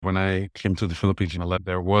When I came to the Philippines,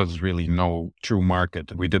 there was really no true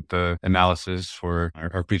market. We did the analysis for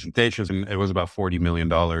our presentations, and it was about $40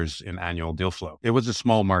 million in annual deal flow. It was a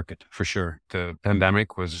small market for sure. The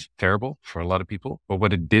pandemic was terrible for a lot of people, but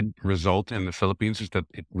what it did result in the Philippines is that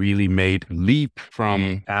it really made a leap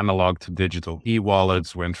from analog to digital.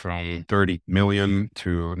 E-wallets went from 30 million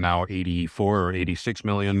to now 84 or 86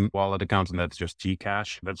 million wallet accounts, and that's just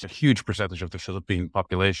Gcash. That's a huge percentage of the Philippine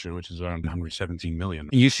population, which is around 117 million.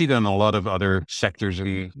 You see that in a lot of other sectors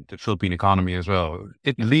in the Philippine economy as well.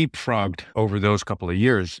 It leapfrogged over those couple of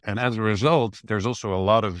years. And as a result, there's also a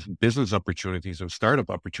lot of business opportunities and startup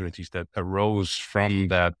opportunities that arose from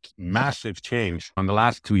that massive change. In the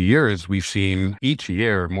last 2 years, we've seen each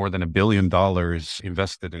year more than $1 billion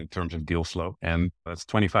invested in terms of deal flow. And that's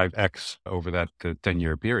 25x over that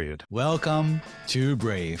 10-year period. Welcome to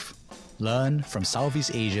Brave. Learn from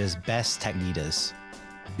Southeast Asia's best tech leaders.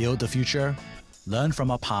 Build the future, learn from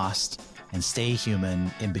our past, and stay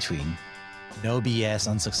human in between. No BS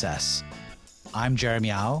on success. I'm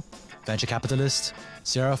Jeremy Au, venture capitalist,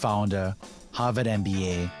 serial founder, Harvard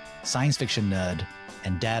MBA, science fiction nerd,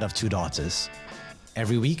 and dad of 2 daughters.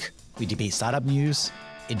 Every week, we debate startup news,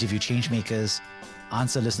 interview changemakers,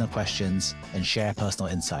 answer listener questions, and share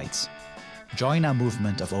personal insights. Join our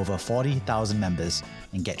movement of over 40,000 members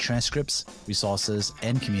and get transcripts, resources,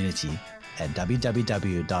 and community at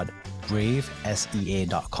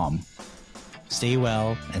www.bravesea.com. Stay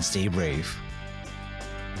well and stay brave.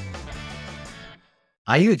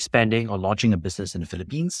 Are you expanding or launching a business in the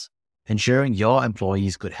Philippines? Ensuring your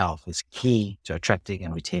employees' good health is key to attracting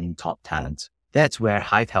and retaining top talent. That's where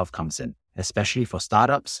Hive Health comes in, especially for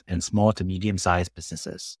startups and small to medium-sized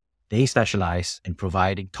businesses. They specialize in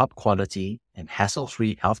providing top quality and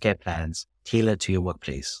hassle-free healthcare plans tailored to your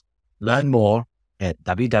workplace. Learn more at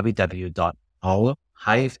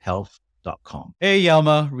www.ourhivehealth.com. Hey,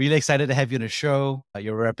 Jelmer. Really excited to have you on the show.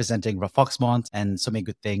 You're representing Foxmont and so many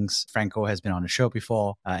good things. Franco has been on the show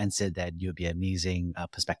before and said that you'd be an amazing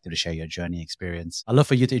perspective to share your journey experience. I'd love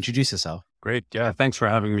for you to introduce yourself. Great. Yeah. Thanks for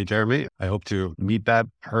having me, Jeremy. I hope to meet that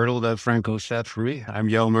hurdle that Franco set for me. I'm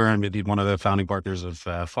Jelmer. I'm indeed one of the founding partners of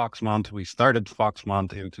Foxmont. We started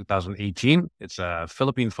Foxmont in 2018. It's a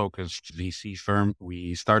Philippine-focused VC firm.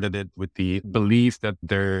 We started it with the belief that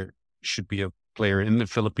there should be a player in the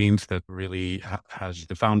Philippines that really has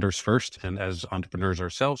the founders first. And as entrepreneurs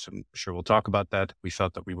ourselves, I'm sure we'll talk about that, we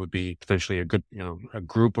thought that we would be potentially a good, a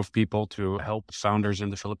group of people to help founders in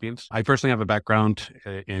the Philippines. I personally have a background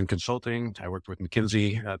in consulting. I worked with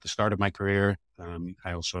McKinsey at the start of my career.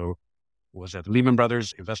 I also was at Lehman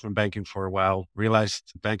Brothers, investment banking for a while,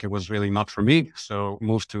 realized banking was really not for me. So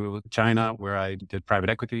moved to China, where I did private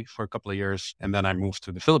equity for a couple of years. And then I moved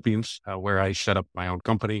to the Philippines, where I set up my own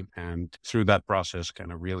company. And through that process,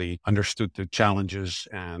 kind of really understood the challenges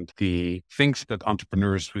and the things that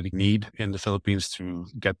entrepreneurs really need in the Philippines to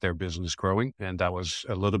get their business growing. And that was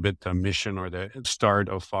a little bit the mission or the start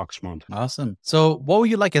of Foxmont. Awesome. So what were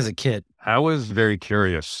you like as a kid? I was very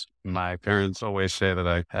curious. My parents always say that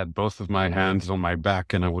I had both of my hands on my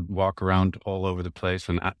back and I would walk around all over the place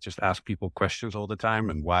and just ask people questions all the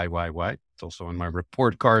time and why. It's also on my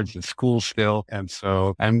report cards in school still. And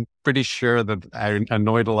so I'm pretty sure that I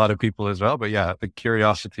annoyed a lot of people as well. But yeah, the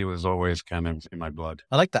curiosity was always kind of in my blood.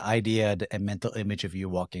 I like the idea, the mental image of you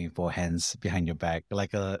walking 4 hands behind your back,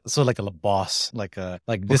 like a boss, like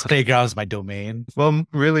this playground is my domain. Well,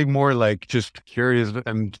 really more like just curious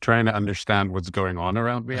and trying to understand what's going on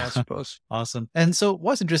around me, I suppose. Awesome. And so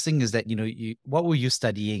what's interesting is that, what were you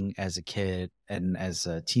studying as a kid and as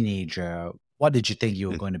a teenager? What did you think you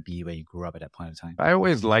were going to be when you grew up at that point in time? I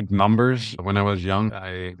always liked numbers. When I was young,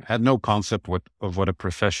 I had no concept of what a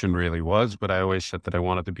profession really was, but I always said that I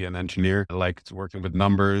wanted to be an engineer. I liked working with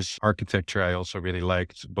numbers. Architecture, I also really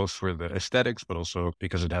liked, both for the aesthetics, but also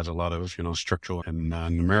because it has a lot of, structural and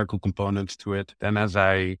numerical components to it. Then as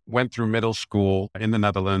I went through middle school in the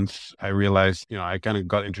Netherlands, I realized, I kind of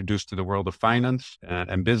got introduced to the world of finance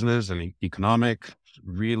and business and economics.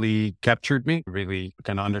 Really captured me, really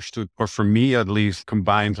kind of understood, or for me at least,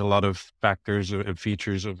 combines a lot of factors and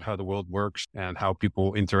features of how the world works and how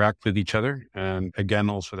people interact with each other. And again,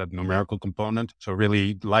 also that numerical component. So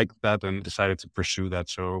really liked that and decided to pursue that.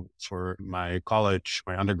 So for my college,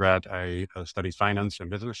 my undergrad, I studied finance and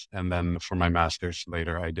business. And then for my master's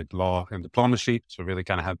later, I did law and diplomacy. So really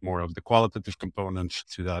kind of had more of the qualitative components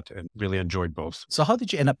to that and really enjoyed both. So how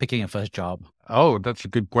did you end up picking your first job? Oh, that's a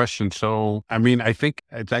good question. So, I think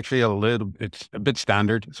it's actually it's a bit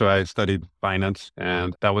standard. So I studied finance,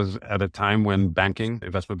 and that was at a time when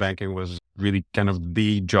investment banking was really kind of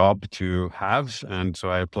the job to have. And so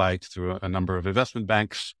I applied to a number of investment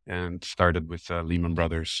banks and started with Lehman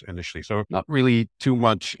Brothers initially. So not really too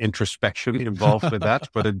much introspection involved with that,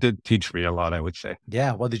 but it did teach me a lot, I would say.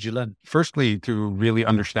 Yeah. What did you learn? Firstly, to really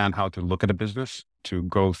understand how to look at a business, to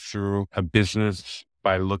go through a business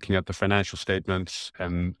by looking at the financial statements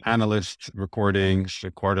and analyst recordings, the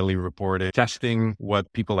quarterly reporting, testing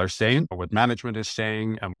what people are saying or what management is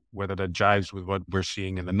saying, and whether that jives with what we're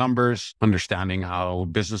seeing in the numbers, understanding how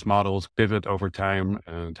business models pivot over time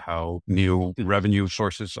and how new revenue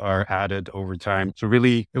sources are added over time. So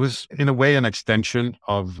really, it was in a way an extension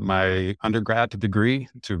of my undergrad degree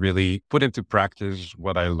to really put into practice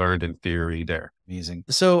what I learned in theory there. Amazing.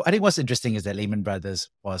 So I think what's interesting is that Lehman Brothers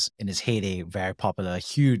was in its heyday, very popular,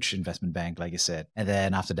 huge investment bank, like you said. And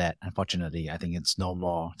then after that, unfortunately, I think it's no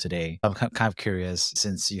more today. I'm kind of curious,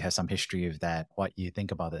 since you have some history of that, what you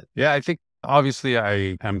think about it. Yeah, I think obviously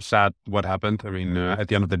I am sad what happened. I mean, at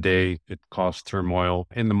the end of the day, it caused turmoil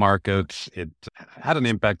in the markets. It had an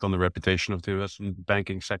impact on the reputation of the investment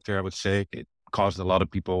banking sector, I would say. It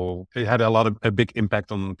had a big impact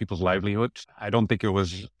on people's livelihoods. I don't think it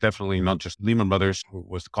was definitely not just Lehman Brothers who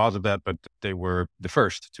was the cause of that, but they were the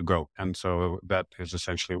first to go. And so that is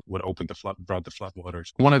essentially what brought the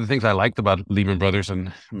floodwaters. One of the things I liked about Lehman Brothers,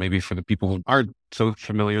 and maybe for the people who aren't so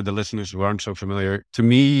familiar, the listeners who aren't so familiar, to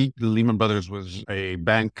me, Lehman Brothers was a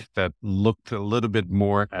bank that looked a little bit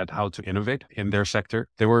more at how to innovate in their sector.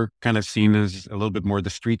 They were kind of seen as a little bit more the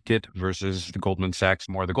street kid versus the Goldman Sachs,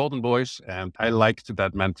 more the Golden Boys. And I liked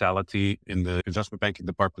that mentality in the investment banking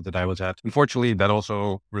department that I was at. Unfortunately, that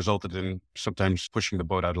also resulted in sometimes pushing the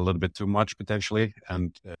boat out a little bit too much, potentially.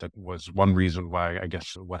 And that was one reason why, I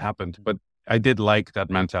guess, what happened. But I did like that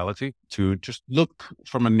mentality to just look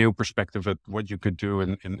from a new perspective at what you could do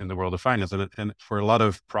in the world of finance. And for a lot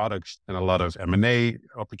of products and a lot of M&A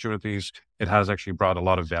opportunities, it has actually brought a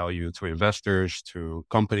lot of value to investors, to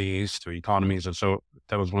companies, to economies. And so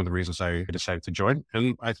that was one of the reasons I decided to join.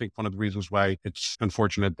 And I think one of the reasons why it's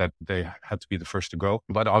unfortunate that they had to be the first to go.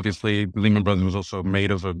 But obviously, Lehman Brothers was also made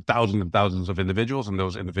of thousands and thousands of individuals, and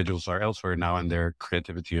those individuals are elsewhere now, and their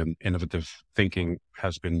creativity and innovative thinking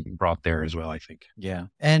has been brought there as well, I think. Yeah.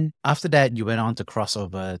 And after that, you went on to cross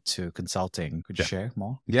over to consulting. Could you share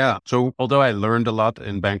more? Yeah. So although I learned a lot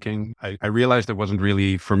in banking, I realized it wasn't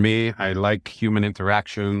really for me. I like human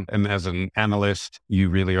interaction. And as an analyst, you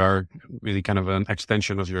really are kind of an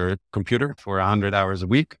extension of your computer for 100 hours a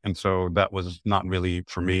week. And so that was not really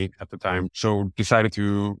for me at the time. So decided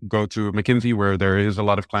to go to McKinsey, where there is a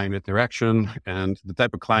lot of client interaction, and the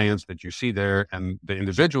type of clients that you see there and the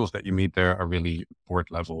individuals that you meet there are really board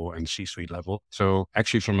level and C-suite level. So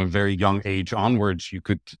actually from a very young age onwards, you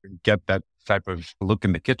could get that type of look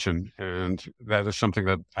in the kitchen. And that is something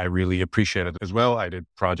that I really appreciated as well. I did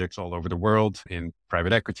projects all over the world in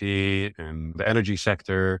private equity and the energy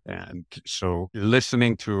sector. And so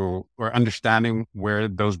listening to or understanding where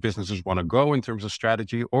those businesses want to go in terms of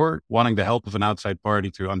strategy, or wanting the help of an outside party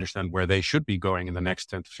to understand where they should be going in the next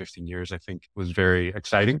 10 to 15 years, I think was very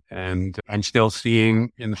exciting. And I'm still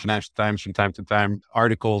seeing in the Financial Times from time to time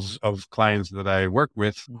articles of clients that I work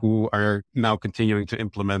with who are now continuing to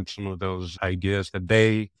implement some of those ideas that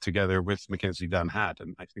they, together with McKinsey, then had.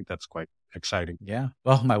 And I think that's quite exciting. Yeah.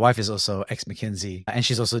 Well, my wife is also ex-McKinsey, and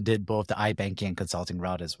she's also did both the iBanking and consulting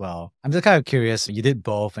route as well. I'm just kind of curious, you did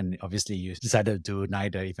both, and obviously you decided to do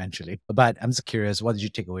neither eventually. But I'm just curious, what did you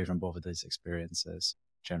take away from both of those experiences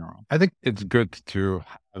in general? I think it's good to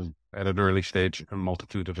have, at an early stage, a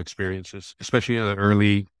multitude of experiences. Especially at an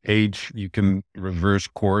early age, you can reverse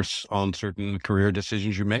course on certain career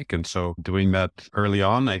decisions you make. And so doing that early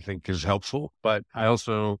on, I think, is helpful. But I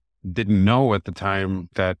also didn't know at the time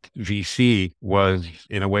that VC was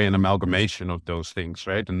in a way an amalgamation of those things,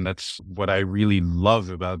 right? And that's what I really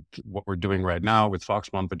love about what we're doing right now with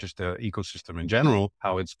Foxmont, but just the ecosystem in general,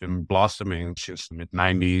 how it's been blossoming since the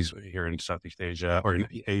mid-90s here in Southeast Asia, or in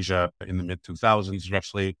Asia in the mid-2000s,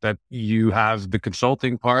 roughly, that you have the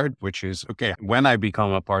consulting part, which is, okay, when I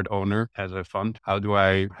become a part owner as a fund, how do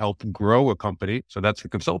I help grow a company? So that's the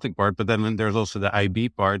consulting part. But then there's also the IB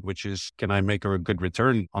part, which is, can I make a good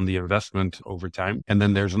return on the the investment over time. And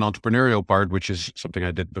then there's an entrepreneurial part, which is something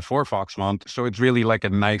I did before Foxmont. So it's really like a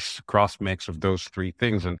nice cross mix of those three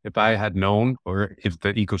things. And if I had known, or if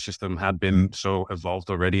the ecosystem had been so evolved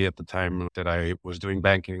already at the time that I was doing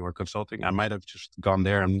banking or consulting, I might have just gone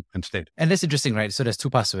there and stayed. And that's interesting, right? So there's two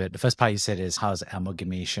parts to it. The first part you said is how's the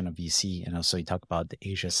amalgamation of VC, and also you talk about the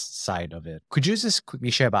Asia side of it. Could you just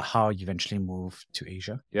quickly share about how you eventually moved to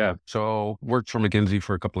Asia? Yeah. So worked for McKinsey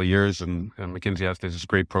for a couple of years, and McKinsey has this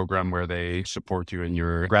great program where they support you in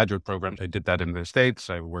your graduate program. I did that in the States.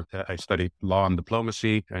 I studied law and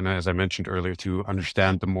diplomacy. And as I mentioned earlier, to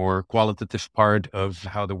understand the more qualitative part of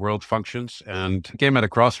how the world functions, and came at a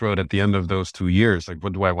crossroad at the end of those 2 years. Like,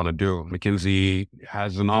 what do I want to do? McKinsey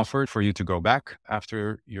has an offer for you to go back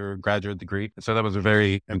after your graduate degree. So that was a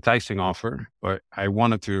very enticing offer, but I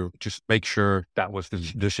wanted to just make sure that was the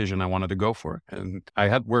decision I wanted to go for. And I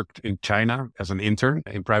had worked in China as an intern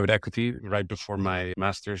in private equity right before my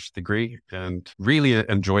master's degree, and really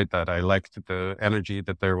enjoyed that. I liked the energy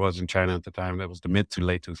that there was in China at the time. That was the mid to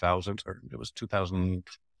late 2000s, or it was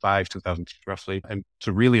 2005, 2000 roughly. And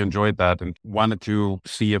so really enjoyed that and wanted to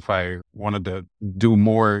see if I wanted to do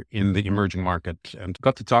more in the emerging market, and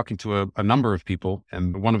got to talking to a number of people.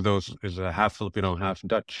 And one of those is a half Filipino, half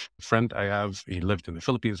Dutch friend I have. He lived in the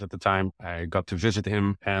Philippines at the time. I got to visit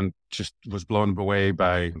him and just was blown away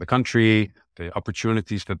by the country, the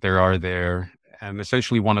opportunities that there are there, and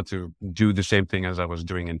essentially wanted to do the same thing as I was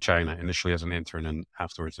doing in China, initially as an intern and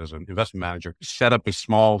afterwards as an investment manager. Set up a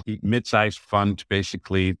small mid-sized fund,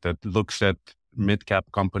 basically, that looks at mid-cap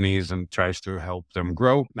companies and tries to help them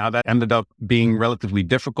grow. Now that ended up being relatively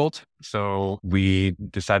difficult. So we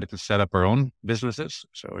decided to set up our own businesses.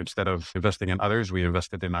 So instead of investing in others, we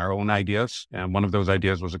invested in our own ideas. And one of those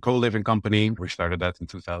ideas was a co-living company. We started that in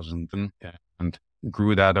 2000 and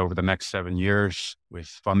grew that over the next 7 years with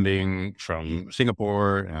funding from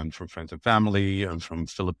Singapore and from friends and family and from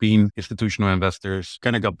Philippine institutional investors.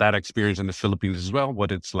 Kind of got that experience in the Philippines as well,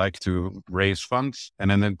 what it's like to raise funds.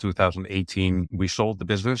 And then in 2018, we sold the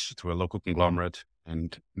business to a local conglomerate,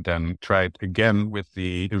 and then tried again with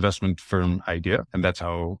the investment firm idea. And that's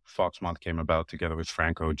how Foxmont came about, together with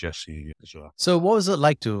Franco, Jesse as well. So what was it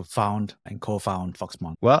like to found and co-found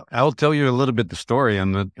Foxmont? Well, I'll tell you a little bit the story,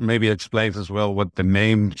 and that maybe explains as well what the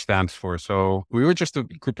name stands for. So we were just a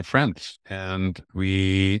group of friends, and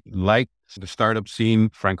we liked the startup scene.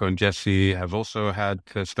 Franco and Jesse have also had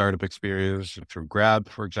startup experience through Grab,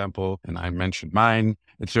 for example, and I mentioned mine.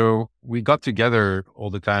 And so we got together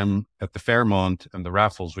all the time at the Fairmont and the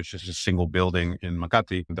Raffles, which is a single building in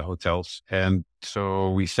Makati, the hotels. And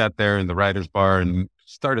so we sat there in the writer's bar and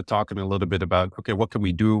started talking a little bit about, okay, what can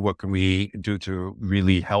we do? What can we do to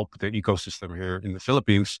really help the ecosystem here in the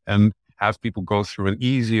Philippines? And have people go through an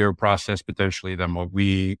easier process potentially than what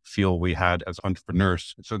we feel we had as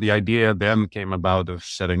entrepreneurs. So the idea then came about of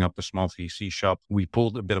setting up a small VC shop. We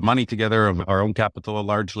pulled a bit of money together of our own capital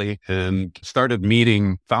largely, and started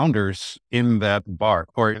meeting founders in that bar.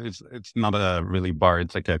 Or it's not a really bar,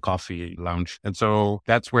 it's like a coffee lounge. And so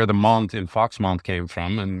that's where the Mont in Foxmont came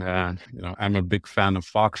from. And, I'm a big fan of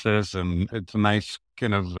foxes, and it's a nice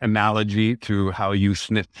kind of analogy to how you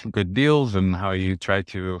sniff good deals and how you try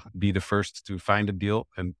to be the first to find a deal.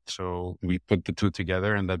 And so we put the two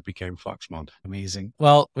together, and that became Foxmont. Amazing.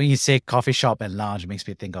 Well, when you say coffee shop and lounge, it makes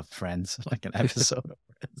me think of Friends, like an episode of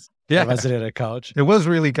Friends. Yeah. I sitting at a couch. It was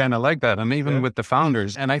really kind of like that. And even with the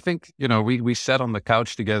founders. And I think, we sat on the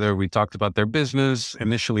couch together. We talked about their business.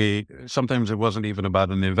 Initially, sometimes it wasn't even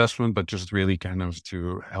about an investment, but just really kind of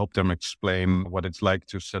to help them explain what it's like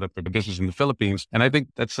to set up a business in the Philippines. And I think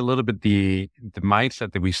that's a little bit the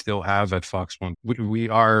mindset that we still have at Foxmont. We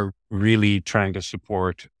are really trying to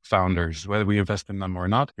support founders, whether we invest in them or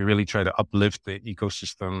not. We really try to uplift the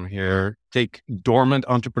ecosystem here, take dormant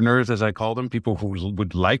entrepreneurs, as I call them, people who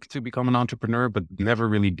would like to become an entrepreneur, but never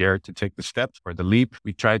really dared to take the step or the leap.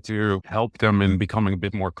 We try to help them in becoming a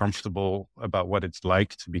bit more comfortable about what it's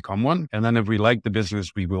like to become one. And then if we like the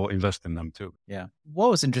business, we will invest in them too. Yeah. What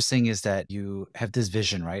was interesting is that you have this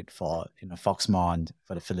vision, right, for Foxmont,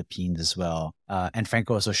 for the Philippines as well. And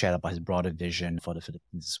Franco also shared about his broader vision for the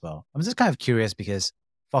Philippines as well. I'm just kind of curious because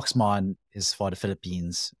Foxmont is for the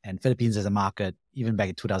Philippines, and Philippines as a market, even back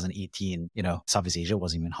in 2018, Southeast Asia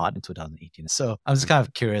wasn't even hot in 2018. So I'm just kind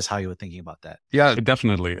of curious how you were thinking about that. Yeah,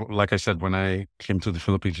 definitely. Like I said, when I came to the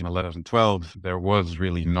Philippines in 2012, there was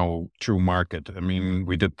really no true market. I mean,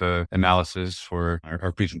 we did the analysis for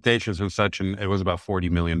our presentations and such, and it was about $40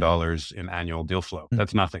 million in annual deal flow.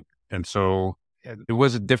 That's nothing. And so it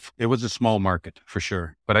was it was a small market for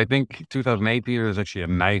sure. But I think 2018 was actually a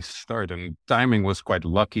nice start, and timing was quite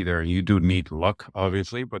lucky there. You do need luck,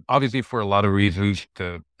 obviously, but obviously for a lot of reasons,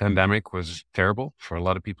 the pandemic was terrible for a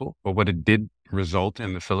lot of people. But what it did result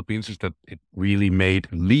in the Philippines is that it really made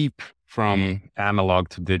a leap from analog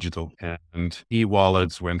to digital, and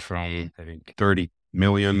e-wallets went from, I think, 30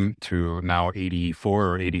 million to now 84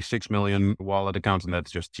 or 86 million wallet accounts, and that's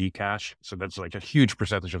just Gcash. So that's like a huge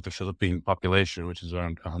percentage of the Philippine population, which is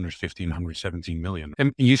around 115, 117 million.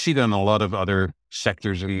 And you see that in a lot of other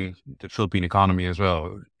sectors in the Philippine economy as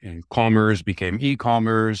well. And commerce became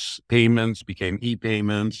e-commerce, payments became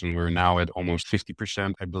e-payments, and we're now at almost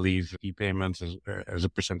 50%, I believe, e-payments as a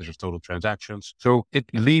percentage of total transactions. So it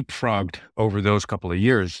leapfrogged over those couple of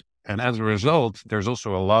years. And as a result, there's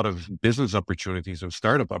also a lot of business opportunities and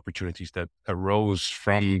startup opportunities that arose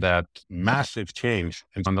from that massive change.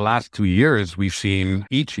 And in the last 2 years, we've seen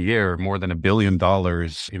each year more than $1 billion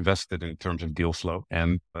invested in terms of deal flow.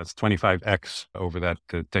 And that's 25x over that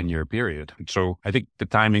 10-year period. And so I think the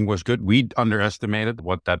timing was good. We underestimated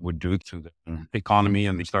what that would do to the economy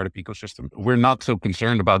and the startup ecosystem. We're not so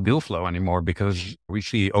concerned about deal flow anymore because we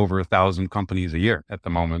see over 1,000 companies a year at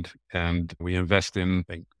the moment. And we invest in,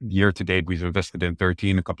 like, year to date, we've invested in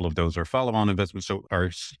 13. A couple of those are follow-on investments. So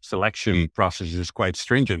our selection process is quite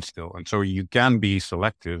stringent still. And so you can be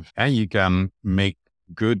selective and you can make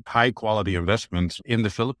good, high quality investments in the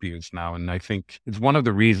Philippines now. And I think it's one of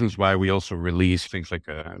the reasons why we also release things like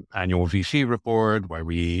an annual VC report, why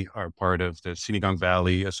we are part of the Sinigang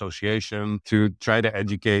Valley Association to try to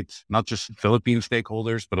educate not just Philippine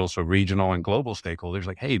stakeholders, but also regional and global stakeholders.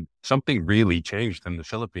 Like, hey, something really changed in the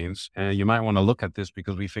Philippines, and you might want to look at this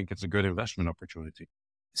because we think it's a good investment opportunity.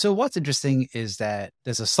 So what's interesting is that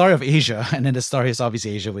there's a story of Asia, and then the story is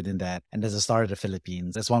obviously Asia within that, and there's a story of the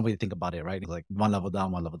Philippines. That's one way to think about it, right? Like one level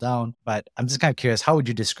down, one level down. But I'm just kind of curious, how would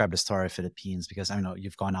you describe the story of Philippines? Because I know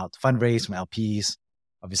you've gone out to fundraise from LPs.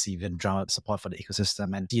 Obviously, you've been drawing up support for the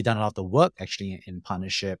ecosystem, and you've done a lot of the work actually in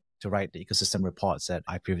partnership to write the ecosystem reports that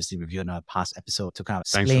I previously reviewed in a past episode to kind of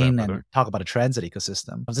explain and talk about the trends of the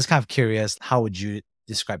ecosystem. I'm just kind of curious, how would you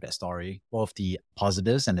describe that story, both the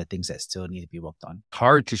positives and the things that still need to be worked on?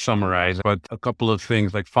 Hard to summarize, but a couple of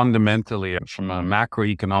things. Like fundamentally, from a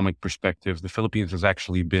macroeconomic perspective, the Philippines has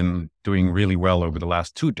actually been doing really well over the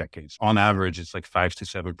last 2 decades. On average, it's like 5 to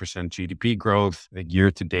 7% GDP growth. Like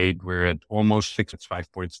year to date, we're at almost 6, it's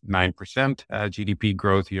 5.9% GDP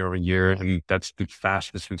growth year over year. And that's the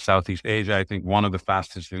fastest in Southeast Asia. I think one of the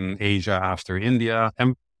fastest in Asia after India.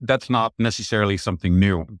 And that's not necessarily something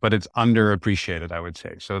new, but it's underappreciated, I would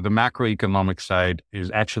say. So the macroeconomic side is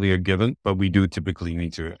actually a given, but we do typically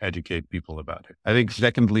need to educate people about it. I think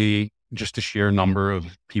secondly, just the sheer number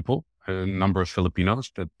of people, a number of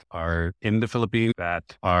Filipinos that are in the Philippines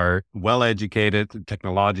that are well-educated,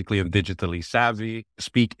 technologically and digitally savvy,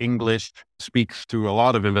 speak English, speaks to a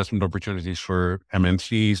lot of investment opportunities for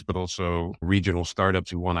MNCs, but also regional startups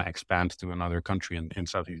who want to expand to another country in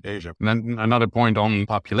Southeast Asia. And then another point on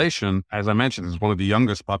population, as I mentioned, it's one of the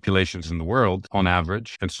youngest populations in the world on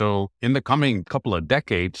average. And so in the coming couple of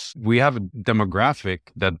decades, we have a demographic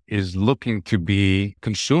that is looking to be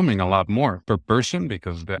consuming a lot more per person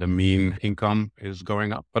because the mean income is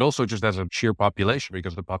going up, but also just as a sheer population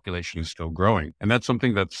because the population is still growing. And that's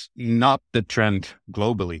something that's not the trend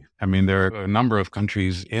globally. I mean, there are a number of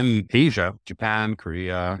countries in Asia, Japan,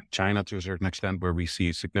 Korea, China to a certain extent, where we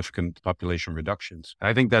see significant population reductions.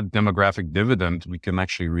 I think that demographic dividend we can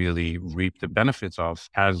actually really reap the benefits of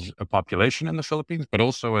as a population in the Philippines, but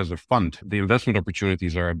also as a fund. The investment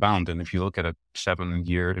opportunities are abound. And if you look at a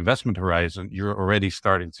 7-year investment horizon, you're already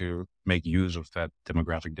starting to make use of that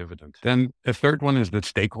demographic dividend. Then a third one is the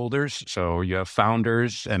stakeholders. So you have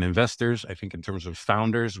founders and investors. I think in terms of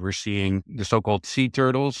founders, we're seeing the so-called sea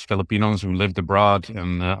turtles, Filipinos who lived abroad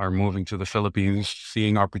and are moving to the Philippines,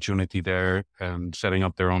 seeing opportunity there and setting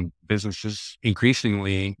up their own businesses.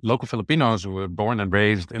 Increasingly, local Filipinos who were born and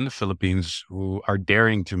raised in the Philippines who are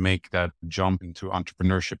daring to make that jump into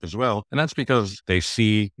entrepreneurship as well. And that's because they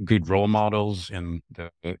see good role models in the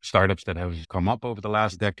startups that have come up over the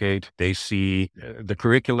last decade. They see the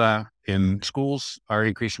curricula in schools are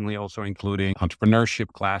increasingly also including entrepreneurship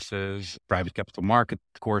classes, private capital market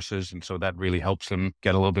courses. And so that really helps them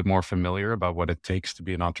get a little bit more familiar about what it takes to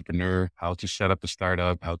be an entrepreneur, how to set up a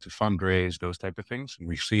startup, how to fundraise, those type of things. And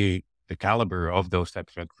we see the caliber of those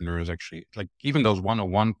types of entrepreneurs actually, like even those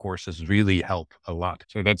 101 courses really help a lot.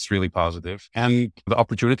 So that's really positive. And the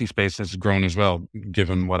opportunity space has grown as well,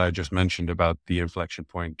 given what I just mentioned about the inflection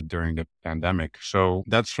point during the pandemic. So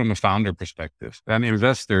that's from a founder perspective. Then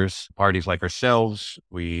investors, parties like ourselves,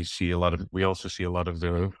 we also see a lot of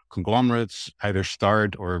the conglomerates either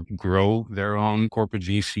start or grow their own corporate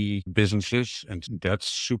VC businesses. And that's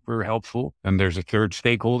super helpful. And there's a third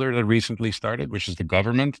stakeholder that recently started, which is the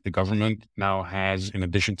government. The government now has, in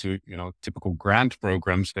addition to, typical grant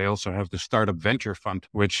programs, they also have the Startup Venture Fund,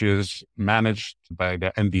 which is managed by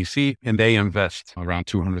the NDC, and they invest around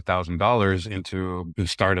 $200,000 into the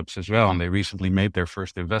startups as well. And they recently made their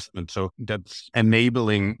first investment. So that's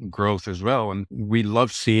enabling growth as well. And we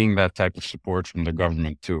love seeing that type of support from the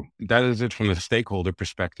government too. That is it from the stakeholder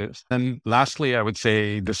perspective. And lastly, I would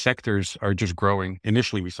say the sectors are just growing.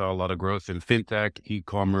 Initially, we saw a lot of growth in fintech,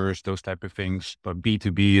 e-commerce, those type of things. But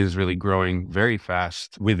B2B is really growing very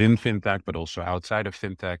fast within fintech, but also outside of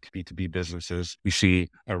fintech, B2B businesses. We see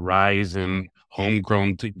a rise in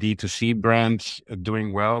homegrown D2C brands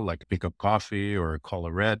doing well, like Pick Up Coffee or Call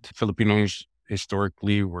Red. Filipinos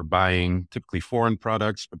historically were buying typically foreign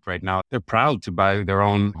products, but right now they're proud to buy their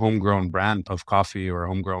own homegrown brand of coffee or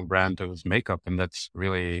homegrown brand of makeup. And that's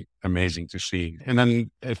really amazing to see. And then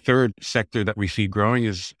a third sector that we see growing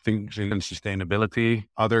is things in sustainability,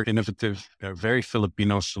 other innovative, very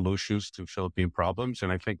Filipino solutions to Philippine problems.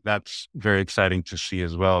 And I think that's very exciting to see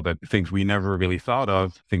as well, that things we never really thought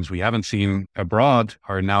of, things we haven't seen abroad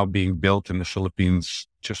are now being built in the Philippines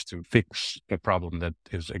just to fix the problem that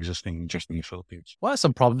is existing just in the Philippines. What are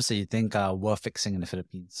some problems that you think are worth fixing in the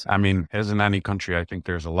Philippines? I mean, as in any country, I think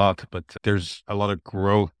there's a lot, but there's a lot of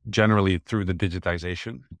growth generally through the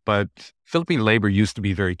digitization. But Philippine labor used to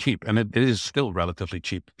be very cheap, and it is still relatively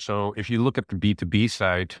cheap. So if you look at the B2B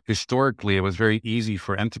side, historically, it was very easy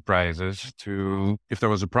for enterprises to, if there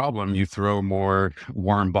was a problem, you throw more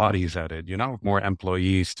warm bodies at it, more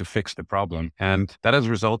employees to fix the problem. And that has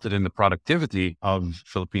resulted in the productivity of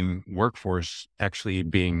Philippine workforce actually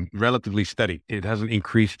being relatively steady. It hasn't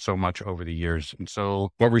increased so much over the years. And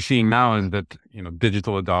so what we're seeing now is that,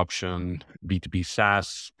 digital adoption, B2B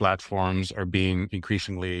SaaS platforms are being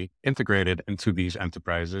increasingly integrated into these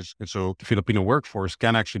enterprises. And so the Filipino workforce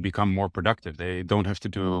can actually become more productive. They don't have to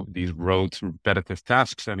do these rote, repetitive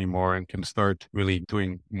tasks anymore and can start really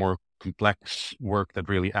doing more complex work that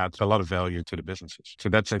really adds a lot of value to the businesses. So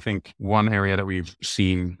that's, I think, one area that we've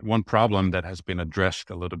seen, one problem that has been addressed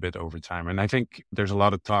a little bit over time. And I think there's a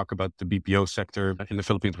lot of talk about the BPO sector in the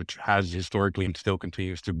Philippines, which has historically and still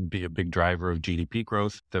continues to be a big driver of GDP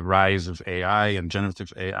growth. The rise of AI and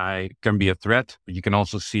generative AI can be a threat, but you can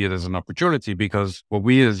also see it as an opportunity, because what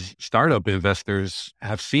we as startup investors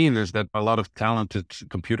have seen is that a lot of talented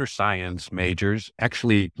computer science majors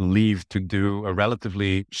actually leave to do a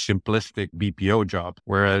relatively simple BPO job,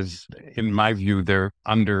 whereas in my view, they're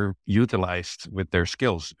underutilized with their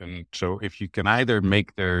skills. And so if you can either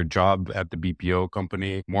make their job at the BPO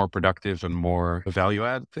company more productive and more value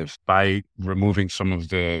additive by removing some of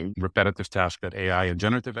the repetitive tasks that AI and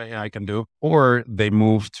generative AI can do, or they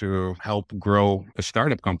move to help grow a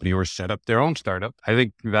startup company or set up their own startup, I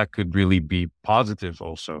think that could really be positive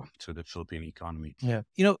also to the Philippine economy. Yeah.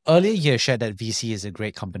 Earlier you shared that VC is a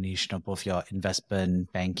great combination of both your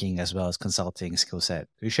investment, banking, as well as consulting skill set.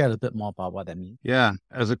 Could you share a little bit more about what that means? Yeah.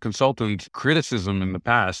 As a consultant, criticism in the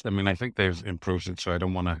past, I think they've improved it, so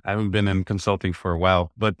I haven't been in consulting for a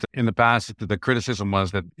while, but in the past, the criticism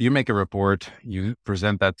was that you make a report, you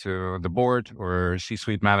present that to the board or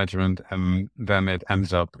C-suite management, and then it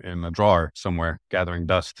ends up in a drawer somewhere gathering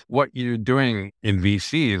dust. What you're doing in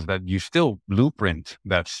VC is that you still blueprint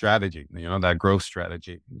that strategy, that growth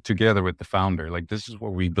strategy together with the founder. Like, this is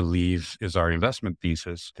what we believe is our investment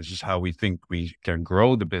thesis. This is how we think we can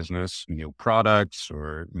grow the business, new products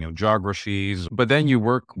or geographies. But then you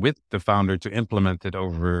work with the founder to implement it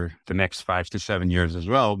over the next 5 to 7 years as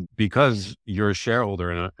well, because you're a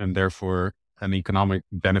shareholder and therefore an economic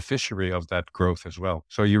beneficiary of that growth as well.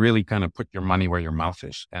 So you really kind of put your money where your mouth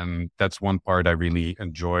is. And that's one part I really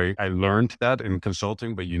enjoy. I learned that in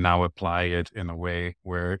consulting, but you now apply it in a way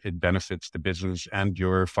where it benefits the business and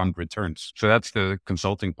your fund returns. So that's the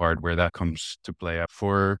consulting part where that comes to play.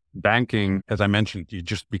 For banking, as I mentioned, you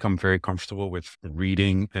just become very comfortable with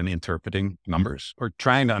reading and interpreting numbers or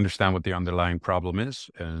trying to understand what the underlying problem is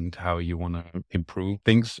and how you want to improve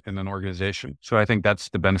things in an organization. So I think that's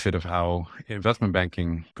the benefit of how investment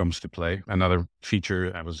banking comes to play. Another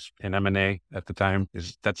feature, I was in M&A at the time,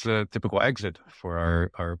 is that's a typical exit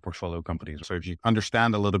for our portfolio companies. So if you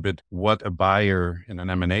understand a little bit what a buyer in an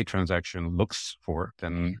M&A transaction looks for,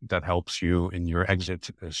 then that helps you in your exit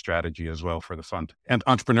strategy as well for the fund. And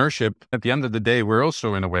entrepreneurship, at the end of the day, we're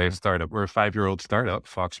also in a way a startup. We're a 5-year-old startup,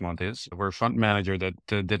 Foxmont is. We're a fund manager that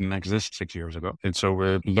didn't exist 6 years ago. And so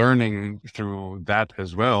we're learning through that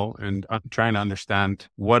as well and trying to understand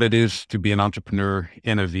what it is to be an entrepreneur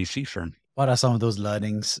in a VC firm. What are some of those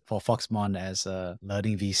learnings for Foxmont as a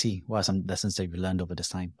learning VC? What are some lessons that you learned over this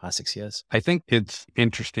time, past 6 years? I think it's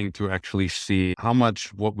interesting to actually see how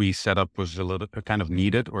much what we set up was a little kind of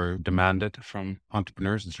needed or demanded from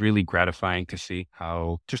entrepreneurs. It's really gratifying to see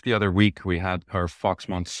how just the other week we had our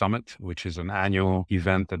Foxmont Summit, which is an annual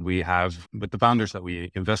event that we have with the founders that we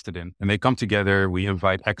invested in. And they come together, we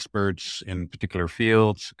invite experts in particular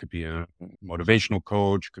fields. It could be a motivational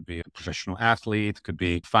coach, could be a professional athlete, could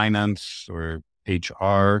be finance or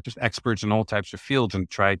HR, just experts in all types of fields, and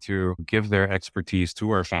try to give their expertise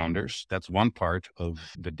to our founders. That's one part of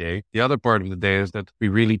the day. The other part of the day is that we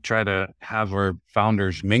really try to have our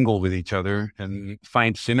founders mingle with each other and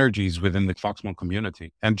find synergies within the Foxmont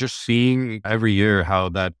community. And just seeing every year how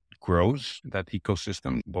that grows, that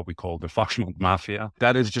ecosystem, what we call the Foxmont Mafia.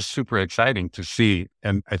 That is just super exciting to see.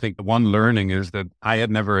 And I think the one learning is that I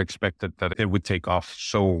had never expected that it would take off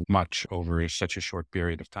so much over such a short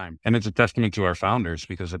period of time. And it's a testament to our founders,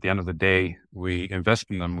 because at the end of the day, we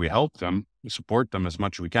invest in them, we help them, we support them as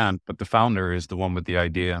much as we can, but the founder is the one with the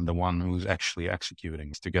idea and the one who's actually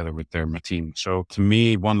executing together with their team. So to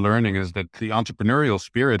me, one learning is that the entrepreneurial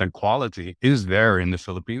spirit and quality is there in the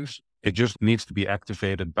Philippines. It just needs to be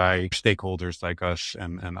activated by stakeholders like us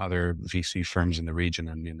and other VC firms in the region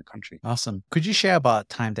and in the country. Awesome. Could you share about a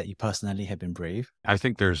time that you personally have been brave? I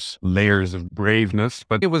think there's layers of braveness,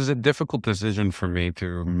 but it was a difficult decision for me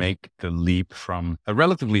to make the leap from a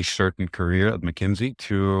relatively certain career at McKinsey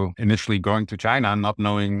to initially going to China and not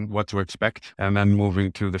knowing what to expect, and then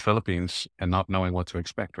moving to the Philippines and not knowing what to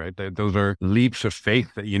expect, right? Those are leaps of faith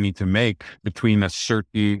that you need to make between a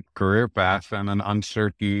certain career path and an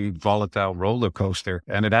uncertain, volatile roller coaster.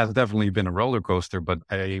 And it has definitely been a roller coaster, but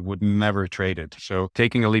I would never trade it. So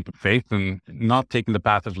taking a leap of faith and not taking the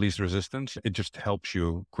path of least resistance, it just helps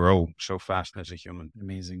you grow so fast as a human.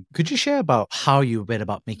 Amazing. Could you share about how you went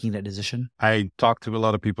about making that decision? I talked to a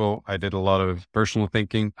lot of people. I did a lot of personal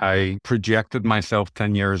thinking. I projected myself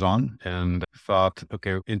 10 years on and thought,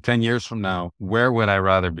 okay, in 10 years from now, where would I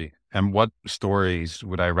rather be? And what stories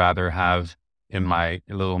would I rather have in my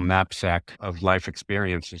little knapsack of life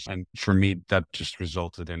experiences? And for me, that just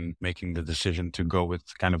resulted in making the decision to go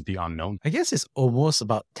with kind of the unknown. I guess it's almost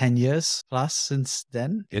about 10 years plus since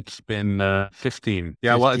then. It's been 15.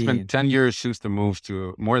 Yeah, 15. well, it's been 10 years since the move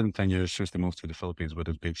to, more than 10 years since the move to the Philippines, but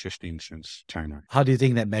it's been 15 since China. How do you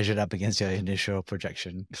think that measured up against your initial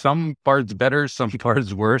projection? Some parts better, some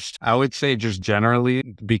parts worse. I would say just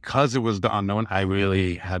generally, because it was the unknown, I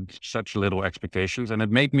really had such little expectations, and it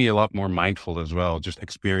made me a lot more mindful as well, just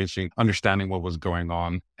experiencing, understanding what was going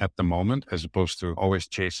on at the moment, as opposed to always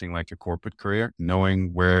chasing like a corporate career,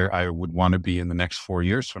 knowing where I would want to be in the next 4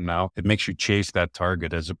 years from now. It makes you chase that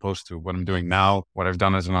target as opposed to what I'm doing now, what I've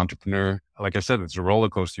done as an entrepreneur. Like I said, it's a roller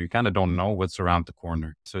coaster. You kind of don't know what's around the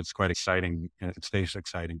corner. So it's quite exciting. And it stays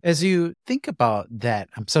exciting. As you think about that,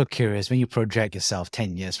 I'm so curious, when you project yourself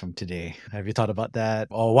 10 years from today, have you thought about that?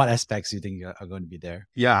 Or what aspects do you think are going to be there?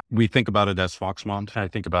 Yeah, we think about it as Foxmont. I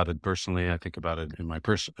think about it personally. I think about it in my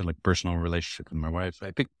personal relationship with my wife. I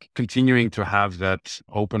think continuing to have that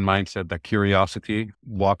open mindset, that curiosity,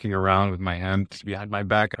 walking around with my hands behind my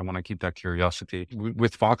back. I want to keep that curiosity.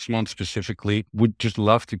 With Foxmont specifically, would just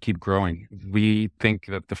love to keep growing. We think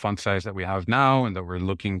that the fund size that we have now and that we're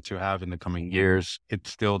looking to have in the coming years, it's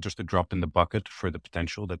still just a drop in the bucket for the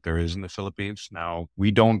potential that there is in the Philippines. Now,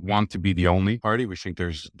 we don't want to be the only party. We think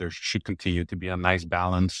there should continue to be a nice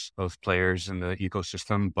balance of players in the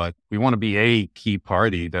ecosystem, but we want to be a key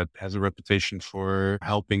party that has a reputation for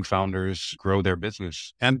helping founders grow their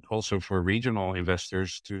business, and also for regional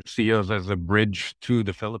investors to see us as a bridge to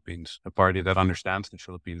the Philippines, a party that understands the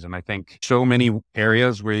Philippines. And I think so many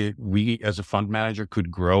areas where we as a fund manager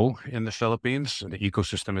could grow in the Philippines. The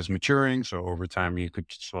ecosystem is maturing, so over time you could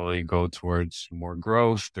slowly go towards more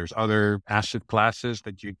growth. There's other asset classes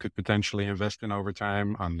that you could potentially invest in over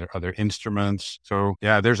time, on other instruments. So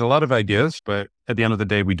yeah, there's a lot of ideas, but at the end of the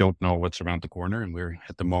day, we don't know what's around the corner, and we're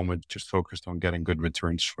at the moment just focused on getting good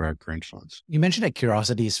returns for our current funds. You mentioned that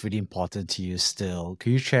curiosity is really important to you still.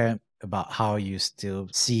 Could you share about how you still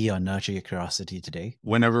see or nurture your curiosity today?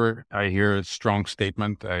 Whenever I hear a strong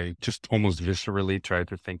statement, I just almost viscerally try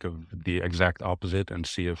to think of the exact opposite and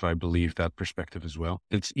see if I believe that perspective as well.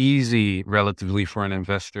 It's easy relatively for an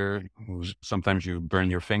investor who sometimes you burn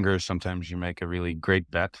your fingers, sometimes you make a really great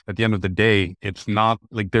bet. At the end of the day, it's not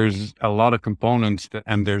like there's a lot of components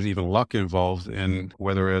and there's even luck involved in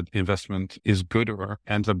whether an investment is good or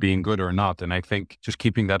ends up being good or not. And I think just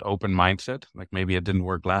keeping that open mindset, like maybe it didn't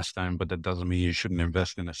work last time, but that doesn't mean you shouldn't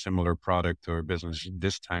invest in a similar product or business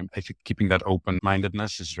this time. I think keeping that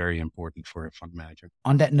open-mindedness is very important for a fund manager.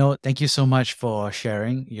 On that note, thank you so much for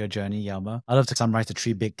sharing your journey, Jelmer. I'd love to summarize the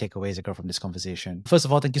 3 big takeaways I got from this conversation. First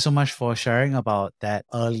of all, thank you so much for sharing about that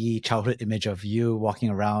early childhood image of you walking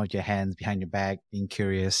around with your hands behind your back, being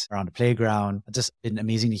curious around the playground. It's just been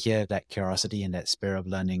amazing to hear that curiosity and that spirit of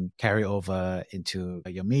learning carry over into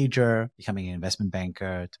your major, becoming an investment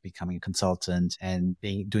banker, to becoming a consultant, and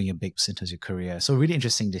doing a big stint as your career. So really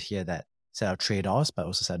interesting to hear that set of trade-offs, but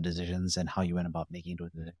also set of decisions and how you went about making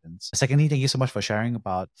those decisions. Secondly, thank you so much for sharing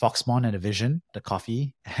about Foxmont and the vision, the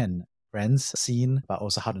coffee and friends scene, but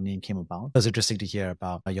also how the name came about. It was interesting to hear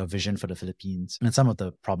about your vision for the Philippines and some of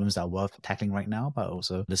the problems that are worth tackling right now, but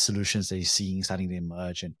also the solutions that you're seeing starting to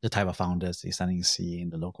emerge and the type of founders that you're starting to see in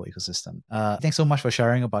the local ecosystem. Thanks so much for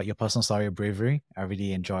sharing about your personal story of bravery. I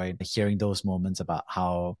really enjoyed hearing those moments about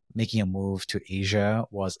how making a move to Asia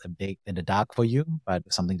was a big in the dark for you, but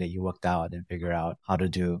something that you worked out and figured out how to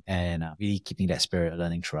do, and really keeping that spirit of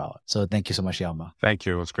learning throughout. So thank you so much, Jelmer. Thank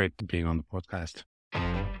you. It was great being on the podcast.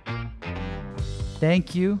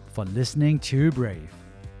 Thank you for listening to Brave.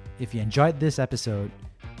 If you enjoyed this episode,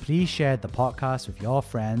 please share the podcast with your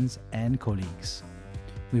friends and colleagues.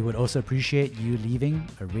 We would also appreciate you leaving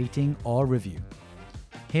a rating or review.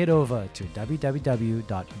 Head over to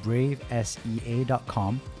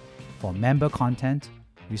www.bravesea.com for member content,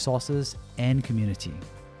 resources, and community.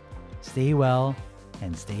 Stay well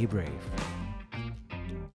and stay brave.